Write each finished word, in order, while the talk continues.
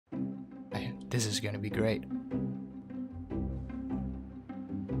This is gonna be great.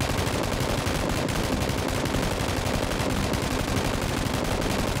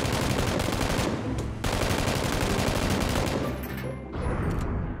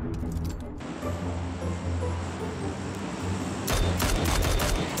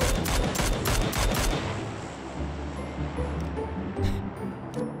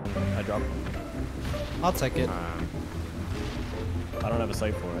 I dropped. I'll take it. I don't have a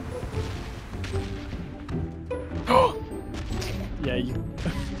sight for it. Yeah, you.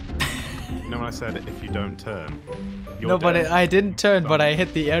 No, I said if you don't turn. You're No, but dead. I didn't turn, but I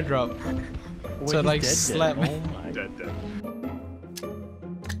hit the airdrop. So it Wait, like he's dead, slapped me. Oh my. Dead.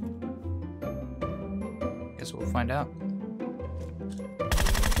 Guess we'll find out.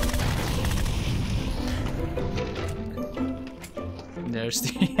 There's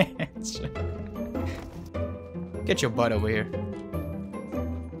the answer. Get your butt over here.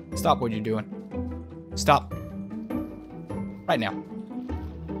 Stop what you're doing. Stop. Right now.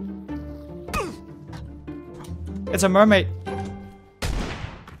 It's a mermaid.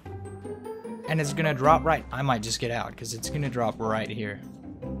 And it's gonna drop right. I might just get out because it's gonna drop right here.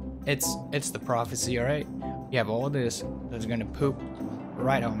 It's the prophecy, alright? You have all this that's gonna poop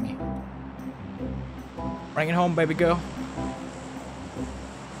right on me. Bring it home, baby girl.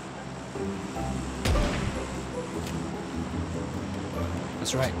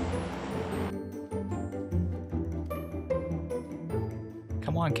 That's right.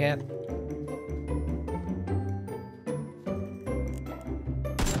 Come on, cat.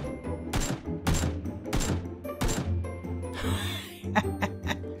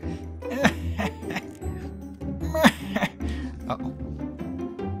 Uh-oh.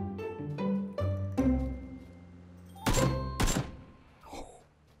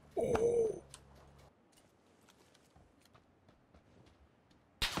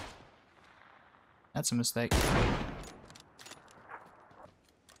 That's a mistake.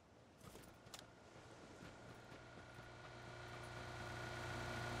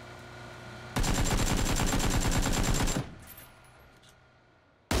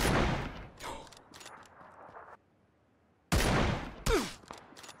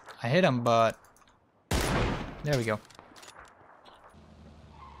 I hit him, but there we go.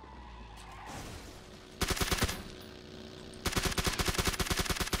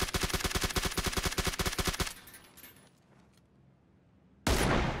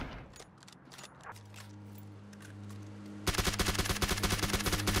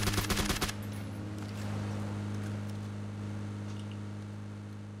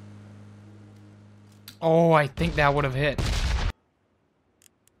 Oh, I think that would have hit.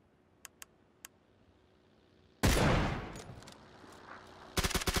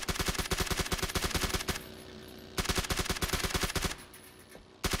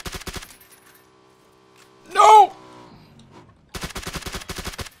 No!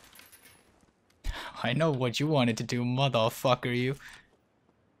 I know what you wanted to do, motherfucker, you.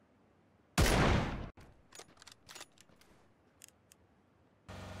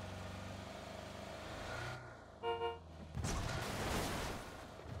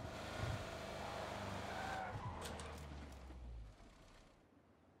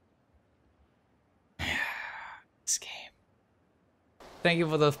 This game. Thank you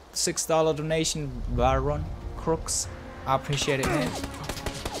for the $6 donation, Baron Crooks. I appreciate it, man.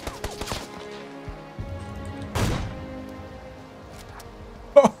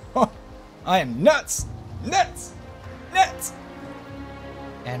 I am nuts! Nuts! Nuts!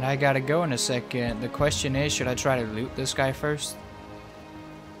 And I gotta go in a second. The question is, should I try to loot this guy first?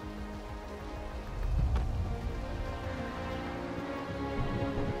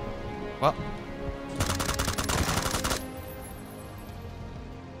 Well.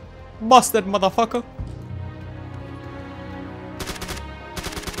 Busted, motherfucker!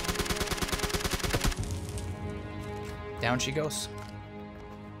 Down she goes.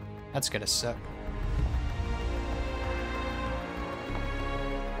 That's gonna suck.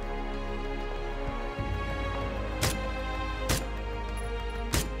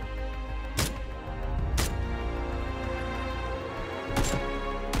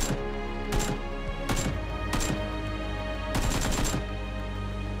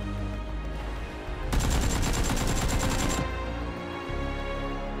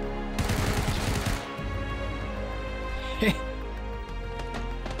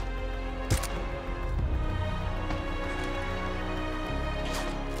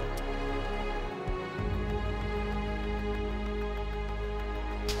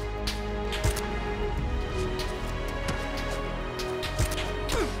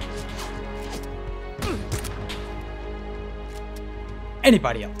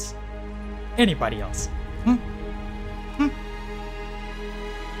 Anybody else? Anybody else? Hmm? Hmm?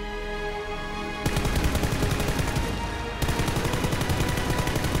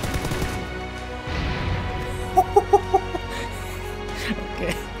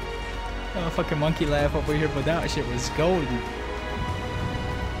 Okay. Oh, fucking monkey laugh over here, but that shit was golden.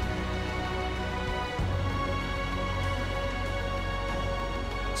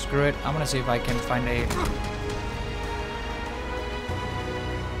 Screw it. I'm gonna see if I can find a.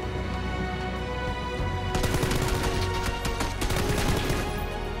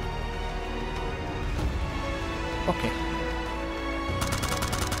 Okay.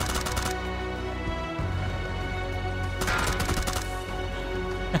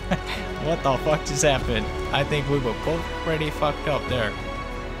 What the fuck just happened? I think we were both pretty fucked up there.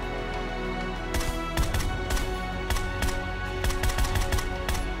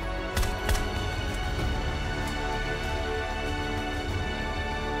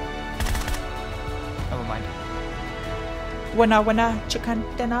 Never mind. Wana chicken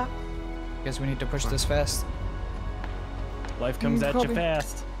dinner. Guess we need to push this fast. Life comes at you Probably.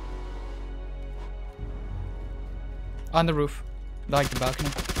 fast. On the roof. Like the balcony.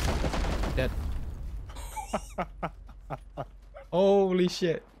 Dead. Holy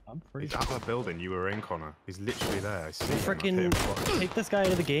shit. I'm pretty He's out of the building you were in, Connor. He's literally there. I see him. I freaking see him. take this guy out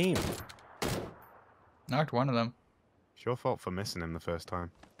of the game. Knocked one of them. It's your fault for missing him the first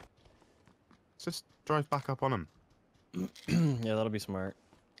time. Let's just drive back up on him. Yeah, that'll be smart.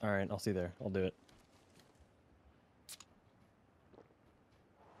 All right, I'll see there. I'll do it.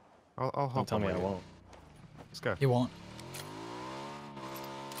 I'll Don't hop tell on me I with you. won't. Let's go. You won't.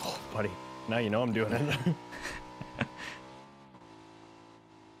 Oh, buddy. Now you know I'm doing it.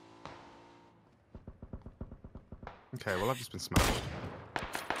 Okay, well I've just been smashed.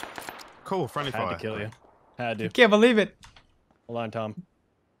 Cool, friendly Had fire. to kill you. Had to. Can't believe it. Hold on, Tom.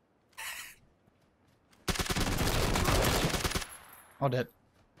 All dead.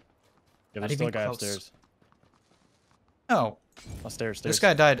 Yeah, Not there's still a even guy close. upstairs. Oh, Stairs. this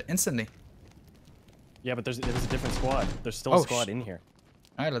guy died instantly. Yeah, but it was a different squad. There's still Oh, a squad in here.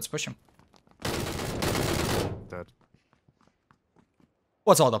 Alright, let's push him. Dead.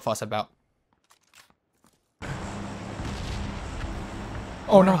 What's all the fuss about?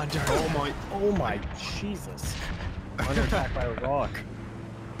 Oh no. Oh my Jesus. Under attack by a rock.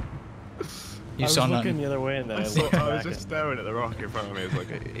 You I was saw looking nothing. the other way and then I I looked was back. just staring at the rock in front of me. It's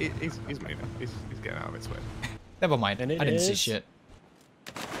like, he's moving. He's getting out of its way. Never mind. I And it didn't see is- shit.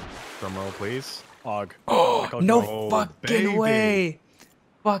 Drum roll, please. Og. Oh, no Oh, fucking baby. way.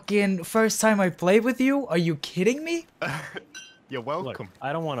 Fucking first time I played with you? Are you kidding me? You're Look, welcome.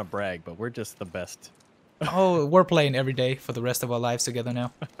 I don't want to brag, but we're just the best. Oh, we're playing every day for the rest of our lives together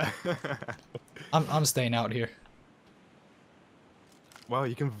now. I'm staying out here. Well,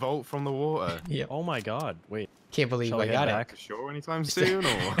 you can vault from the water. Yeah. Oh my God! Wait. Can't believe Shall I we got head it. back? Sure, anytime soon,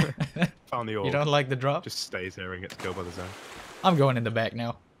 or found the orb. You don't like the drop? Just stays here and gets killed by the zone. I'm going in the back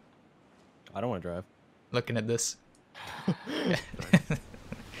now. I don't want to drive. Looking at this.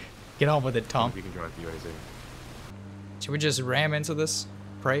 Get on with it, Tom. You can drive the UAZ. Should we just ram into this?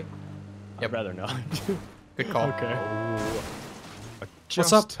 Pray? I'd rather not. Good call. Okay. Oh, I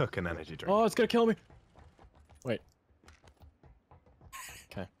just What's up? took an energy drink. Oh, it's gonna kill me. Wait.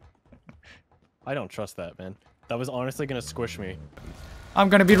 Okay. I don't trust that, man. That was honestly gonna squish me. I'm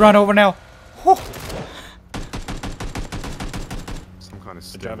gonna be run over now. Whew. Some kind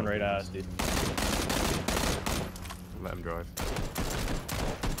of They're driving right at us, dude. Let him drive.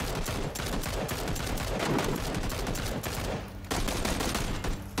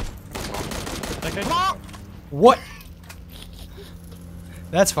 That guy. What?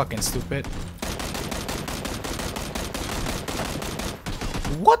 That's fucking stupid.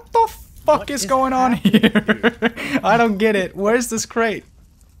 What the fuck What is is going on here? I don't get it. Where's this crate?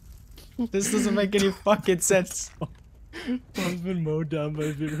 This doesn't make any fucking sense. I've been mowed down by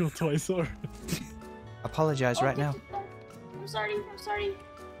a vehicle twice already. Apologize right now. I'm sorry. I'm sorry.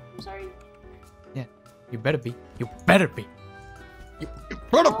 I'm sorry. Yeah, you better be. You better be. You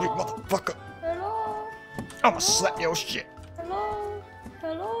better be, motherfucker. Hello. I'ma slap your shit. Hello.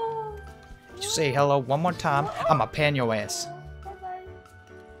 Hello. You say hello one more time, I'ma pan your ass. Bye bye.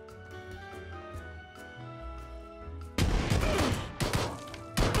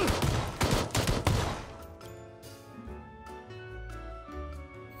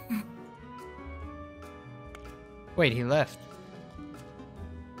 Wait, he left.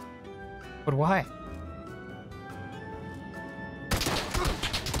 But why?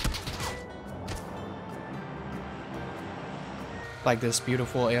 Like this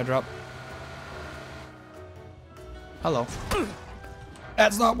beautiful airdrop. Hello.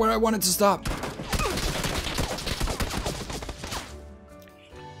 That's not where I wanted to stop.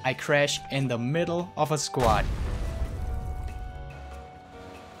 I crashed in the middle of a squad.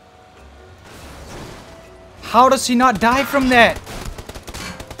 How does he not die from that?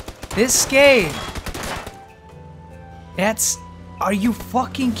 This game. That's... Are you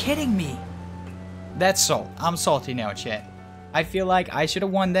fucking kidding me? That's salt. I'm salty now, chat. I feel like I should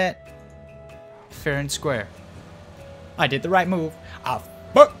have won that fair and square. I did the right move. I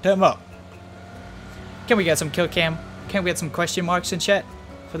fucked him up. Can we get some kill cam? Can we get some question marks in chat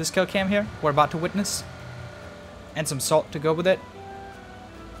for this kill cam here we're about to witness? And some salt to go with it.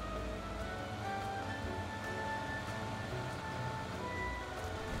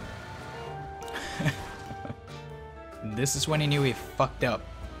 This is when he knew he fucked up.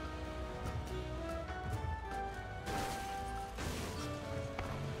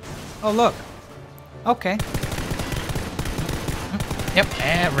 Oh, look. Okay. Yep,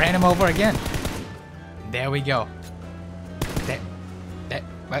 and ran him over again. There we go.